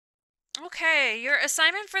Okay, your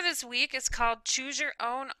assignment for this week is called Choose Your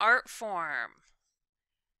Own Art Form.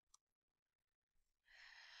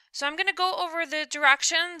 So I'm going to go over the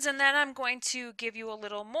directions and then I'm going to give you a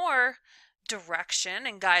little more direction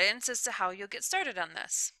and guidance as to how you'll get started on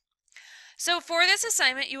this. So for this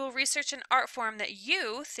assignment, you will research an art form that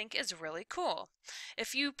you think is really cool.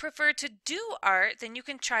 If you prefer to do art, then you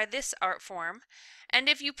can try this art form. And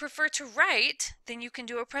if you prefer to write, then you can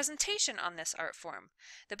do a presentation on this art form.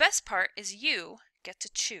 The best part is you get to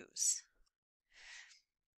choose.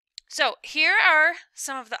 So here are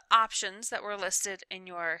some of the options that were listed in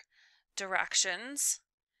your directions.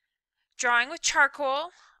 Drawing with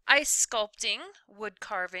charcoal, ice sculpting, wood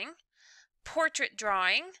carving, portrait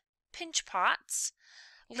drawing, pinch pots,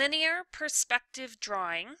 linear perspective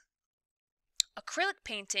drawing, acrylic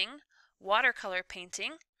painting, watercolor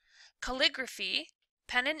painting, calligraphy,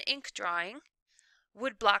 pen and ink drawing,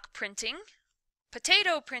 woodblock printing,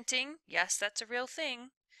 potato printing, yes, that's a real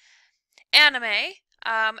thing, anime,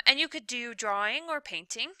 and you could do drawing or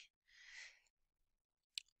painting,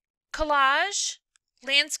 collage,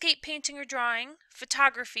 landscape painting or drawing,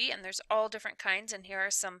 photography, and there's all different kinds, and here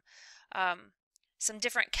are some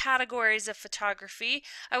different categories of photography.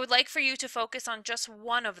 I would like for you to focus on just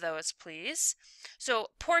one of those, please. So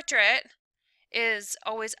portrait is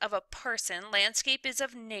always of a person, landscape is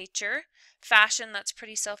of nature, fashion, that's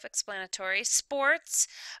pretty self-explanatory, sports,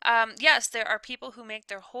 yes, there are people who make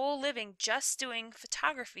their whole living just doing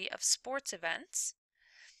photography of sports events,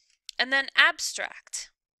 and then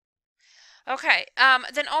abstract. Okay,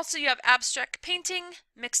 then also you have abstract painting,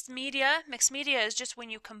 mixed media. Mixed media is just when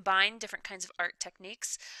you combine different kinds of art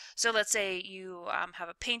techniques. So let's say you have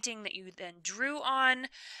a painting that you then drew on,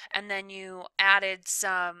 and then you added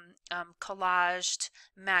some collaged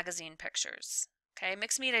magazine pictures. Okay,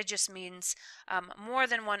 mixed media just means more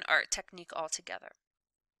than one art technique altogether.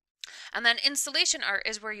 And then installation art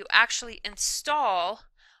is where you actually install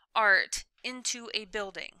art into a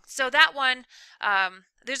building. So that one,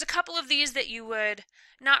 there's a couple of these that you would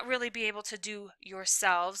not really be able to do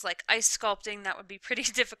yourselves, like ice sculpting. That would be pretty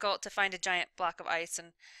difficult to find a giant block of ice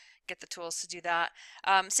and get the tools to do that.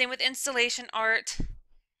 Same with installation art.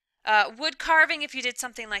 Wood carving, if you did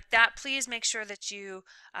something like that, please make sure that you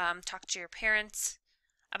talk to your parents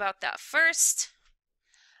about that first.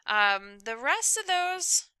 The rest of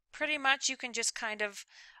those, pretty much you can just kind of,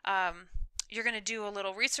 you're going to do a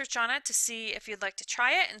little research on it to see if you'd like to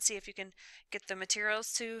try it and see if you can get the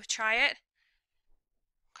materials to try it.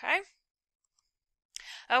 Okay?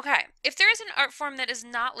 Okay, if there is an art form that is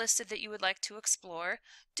not listed that you would like to explore,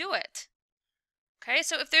 do it. Okay,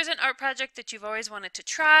 so if there's an art project that you've always wanted to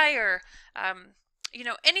try, or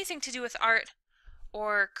anything to do with art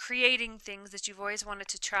or creating things that you've always wanted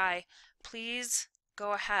to try, please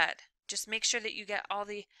go ahead. Just make sure that you get all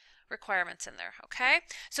the requirements in there, okay?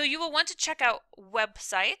 So you will want to check out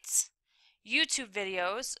websites, YouTube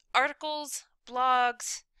videos, articles,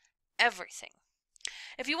 blogs, everything.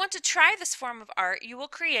 If you want to try this form of art, you will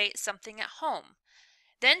create something at home.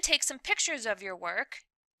 Then take some pictures of your work,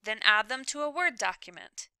 then add them to a Word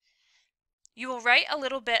document. You will write a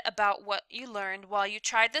little bit about what you learned while you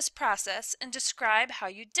tried this process and describe how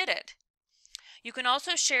you did it. You can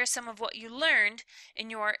also share some of what you learned in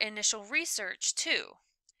your initial research too.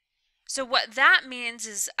 So what that means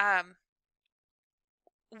is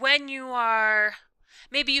when you are,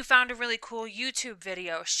 maybe you found a really cool YouTube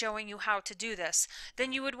video showing you how to do this,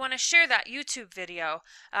 then you would want to share that YouTube video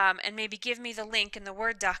and maybe give me the link in the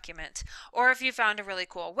Word document. Or if you found a really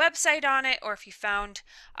cool website on it, or if you found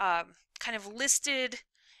kind of listed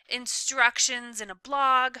instructions in a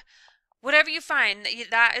blog, whatever you find,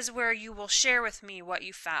 that is where you will share with me what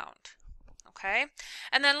you found. Okay?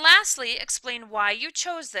 And then lastly, explain why you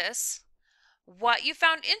chose this, what you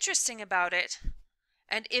found interesting about it,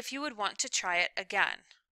 and if you would want to try it again.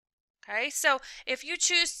 Okay? So if you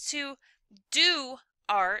choose to do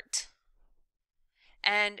art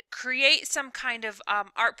and create some kind of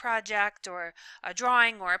art project or a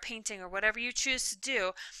drawing or a painting or whatever you choose to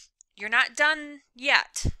do, you're not done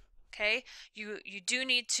yet. Okay, you do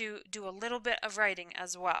need to do a little bit of writing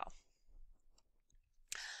as well.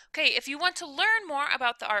 Okay, if you want to learn more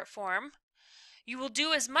about the art form, you will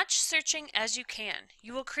do as much searching as you can.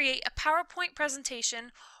 You will create a PowerPoint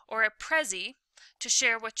presentation or a Prezi to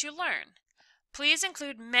share what you learn. Please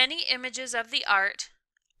include many images of the art,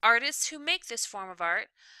 artists who make this form of art,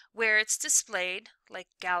 where it's displayed, like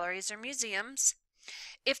galleries or museums,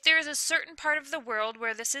 if there is a certain part of the world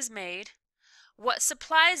where this is made, what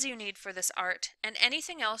supplies you need for this art, and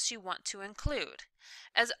anything else you want to include.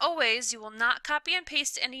 As always, you will not copy and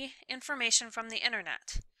paste any information from the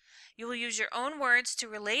internet. You will use your own words to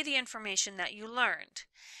relay the information that you learned.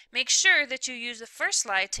 Make sure that you use the first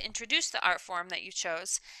slide to introduce the art form that you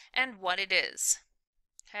chose and what it is.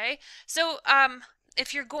 Okay, so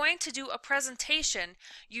if you're going to do a presentation,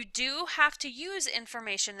 you do have to use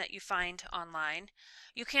information that you find online.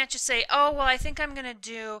 You can't just say, oh, well, I think I'm going to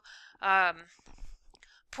do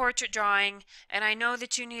portrait drawing, and I know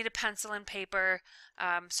that you need a pencil and paper,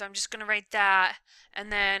 so I'm just going to write that. And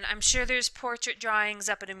then I'm sure there's portrait drawings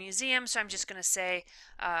up at a museum, so I'm just going to say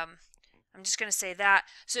that.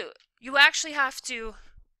 So you actually have to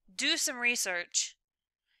do some research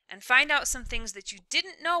and find out some things that you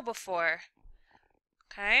didn't know before.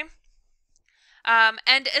 Okay?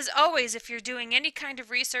 And as always, if you're doing any kind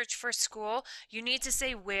of research for school, you need to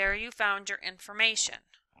say where you found your information.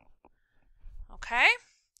 Okay?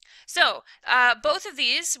 So, both of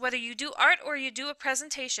these, whether you do art or you do a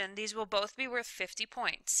presentation, these will both be worth 50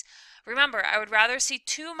 points. Remember, I would rather see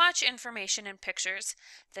too much information in pictures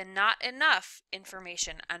than not enough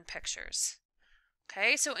information on pictures.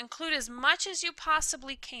 Okay, so include as much as you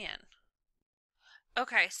possibly can.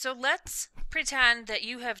 Okay, so let's pretend that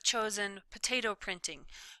you have chosen potato printing.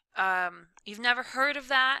 You've never heard of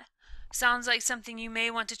that? Sounds like something you may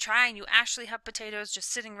want to try, and you actually have potatoes just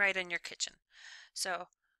sitting right in your kitchen. So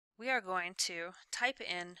we are going to type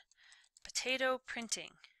in potato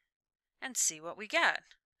printing and see what we get.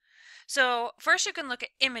 So first you can look at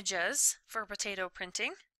images for potato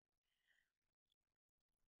printing.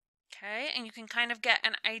 Okay, and you can kind of get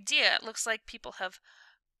an idea. It looks like people have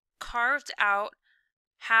carved out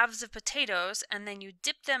halves of potatoes, and then you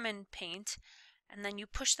dip them in paint, and then you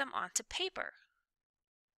push them onto paper.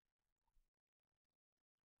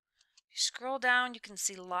 You scroll down, you can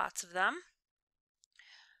see lots of them.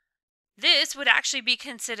 This would actually be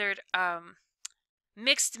considered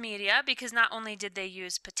mixed media, because not only did they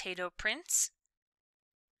use potato prints,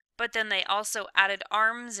 but then they also added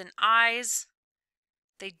arms and eyes.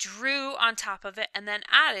 They drew on top of it and then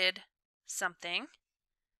added something.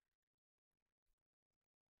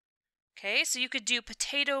 Okay, so you could do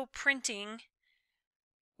potato printing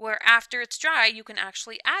where after it's dry, you can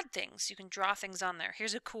actually add things. You can draw things on there.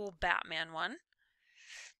 Here's a cool Batman one.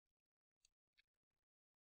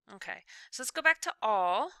 Okay, so let's go back to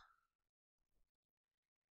all.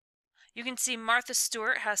 You can see Martha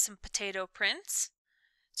Stewart has some potato prints.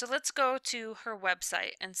 So let's go to her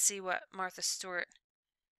website and see what Martha Stewart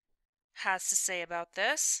has to say about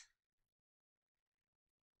this.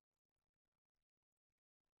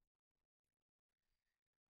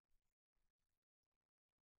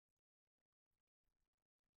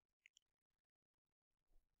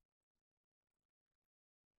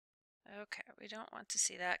 Okay, we don't want to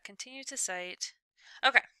see that. Continue to cite.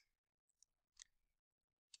 Okay.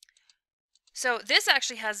 So this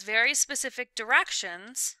actually has very specific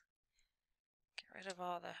directions. Get rid of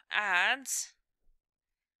all the ads.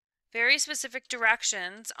 Very specific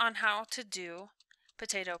directions on how to do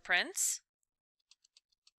potato prints.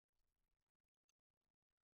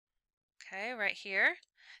 Okay, right here.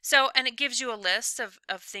 So, and it gives you a list of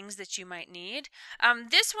things that you might need.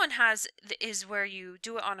 This one is where you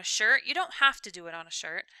do it on a shirt. You don't have to do it on a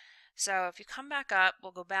shirt. So if you come back up,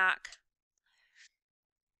 we'll go back.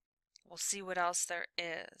 We'll see what else there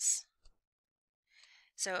is.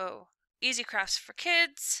 So, Easy Crafts for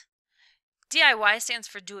Kids. DIY stands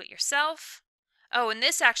for do it yourself. Oh, and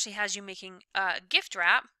this actually has you making gift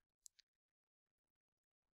wrap.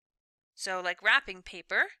 So like wrapping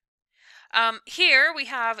paper. Here we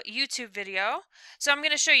have YouTube video. So I'm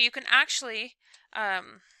going to show you, you can actually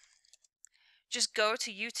just go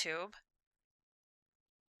to YouTube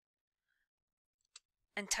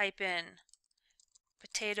and type in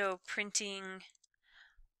potato printing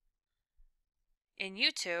in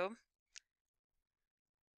YouTube.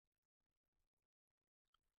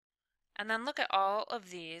 And then look at all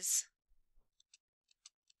of these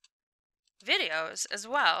videos as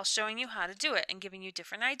well, showing you how to do it and giving you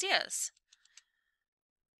different ideas.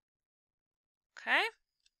 Okay?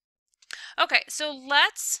 Okay, so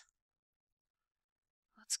let's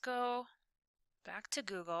go back to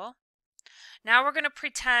Google. Now we're going to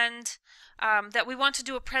pretend that we want to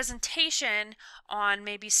do a presentation on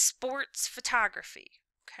maybe sports photography.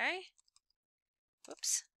 Okay?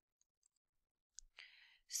 Whoops.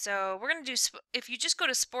 So we're going to do, if you just go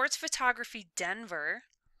to Sports Photography Denver,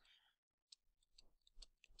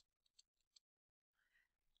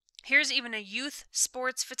 here's even a Youth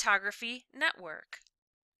Sports Photography Network.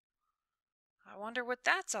 I wonder what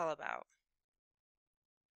that's all about.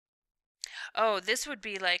 Oh, this would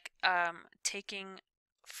be like taking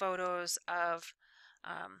photos of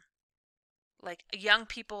like young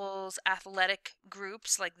people's athletic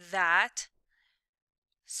groups like that.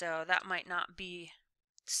 So that might not be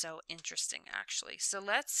so interesting actually. So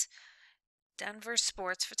let's Denver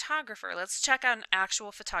sports photographer. Let's check out an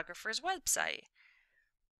actual photographer's website.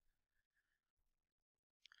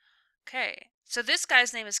 Okay, so this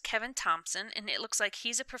guy's name is Kevin Thompson, and it looks like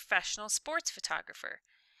he's a professional sports photographer.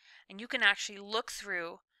 And you can actually look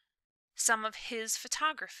through some of his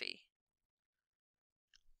photography.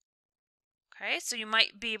 Okay, so you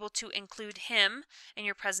might be able to include him in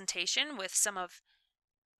your presentation with some of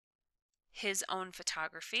his own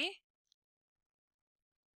photography.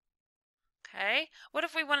 Okay, what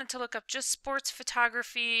if we wanted to look up just sports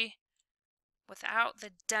photography without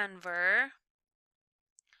the Denver?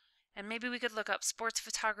 And maybe we could look up sports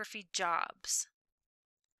photography jobs.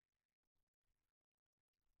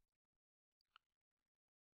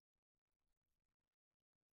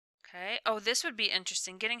 Okay, oh, this would be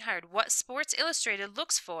interesting. Getting hired. What Sports Illustrated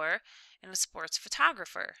looks for in a sports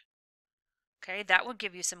photographer. Okay, that would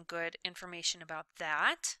give you some good information about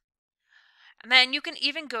that. And then you can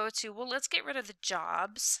even go to, well, let's get rid of the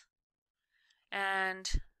jobs.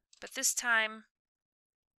 But this time,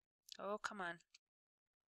 oh, come on.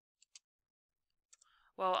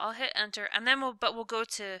 Well, I'll hit enter, and then we'll go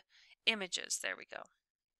to images. There we go.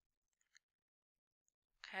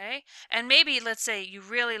 Okay, and maybe let's say you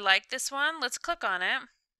really like this one. Let's click on it.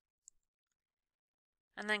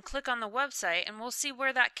 And then click on the website, and we'll see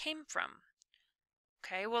where that came from.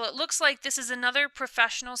 Okay, well, it looks like this is another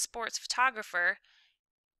professional sports photographer,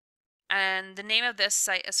 and the name of this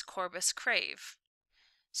site is Corbis Crave.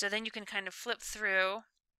 So then you can kind of flip through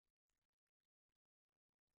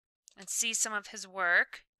and see some of his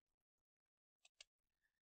work.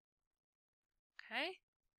 Okay.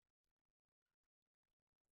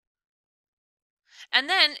 And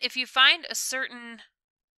then if you find a certain,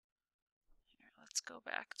 here, let's go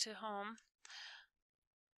back to home.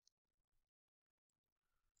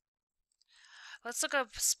 Let's look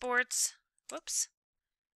up sports, whoops,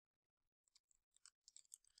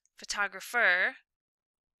 photographer.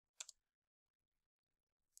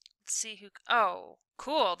 Let's see who, oh,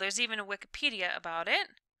 cool. There's even a Wikipedia about it.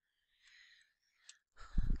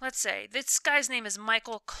 Let's say this guy's name is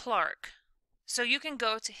Michael Clark. So you can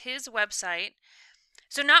go to his website.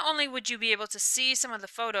 So not only would you be able to see some of the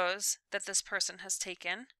photos that this person has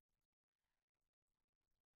taken,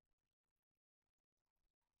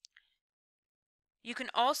 you can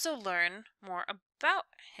also learn more about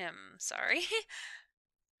him. Sorry.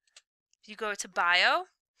 If you go to bio,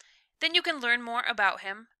 then you can learn more about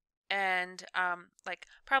him and like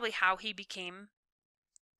probably how he became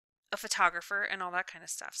a photographer and all that kind of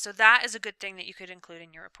stuff. So that is a good thing that you could include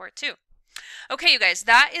in your report too. Okay, you guys,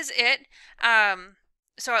 that is it.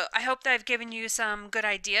 So I hope that I've given you some good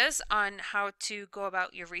ideas on how to go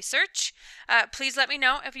about your research. Please let me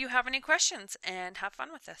know if you have any questions, and have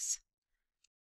fun with this.